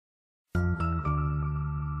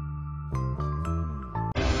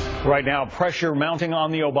Right now, pressure mounting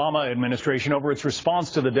on the Obama administration over its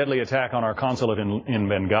response to the deadly attack on our consulate in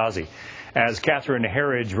Benghazi. As Catherine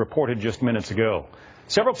Herridge reported just minutes ago,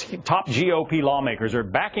 several top GOP lawmakers are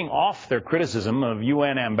backing off their criticism of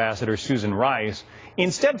UN Ambassador Susan Rice,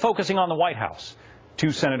 instead focusing on the White House.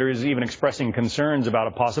 Two senators even expressing concerns about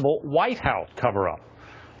a possible White House cover-up.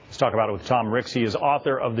 Let's talk about it with Tom Ricks. He is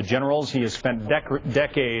author of The Generals. He has spent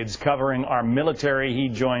decades covering our military. He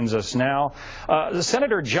joins us now.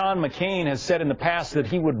 Senator John McCain has said in the past that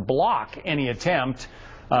he would block any attempt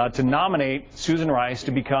to nominate Susan Rice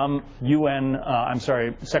to become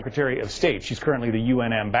Secretary of State. She's currently the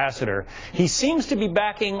UN ambassador. He seems to be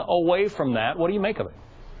backing away from that. What do you make of it?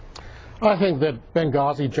 I think that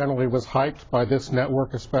Benghazi generally was hyped by this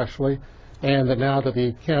network especially, and that now that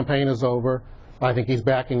the campaign is over, I think he's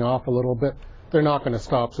backing off a little bit. They're not going to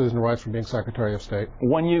stop Susan Rice from being Secretary of State.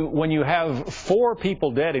 When you have 4 people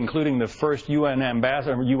dead, including the first UN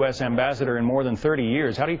ambassador, U.S. ambassador in more than 30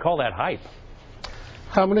 years, how do you call that hype?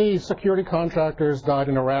 How many security contractors died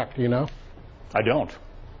in Iraq, do you know? I don't.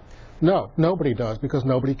 No, nobody does, because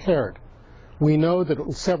nobody cared. We know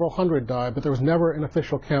that several hundred died, but there was never an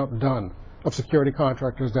official count done of security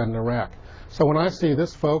contractors dead in Iraq. So when I see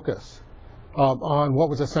this focus on what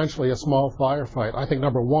was essentially a small firefight, I think,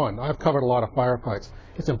 number one, I've covered a lot of firefights.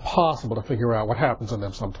 It's impossible to figure out what happens in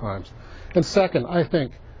them sometimes. And second, I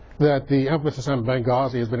think that the emphasis on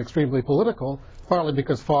Benghazi has been extremely political, partly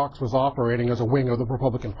because Fox was operating as a wing of the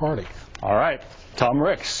Republican Party. All right. Tom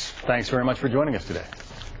Ricks, thanks very much for joining us today.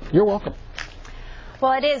 You're welcome.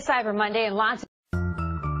 Well, it is Cyber Monday, and lots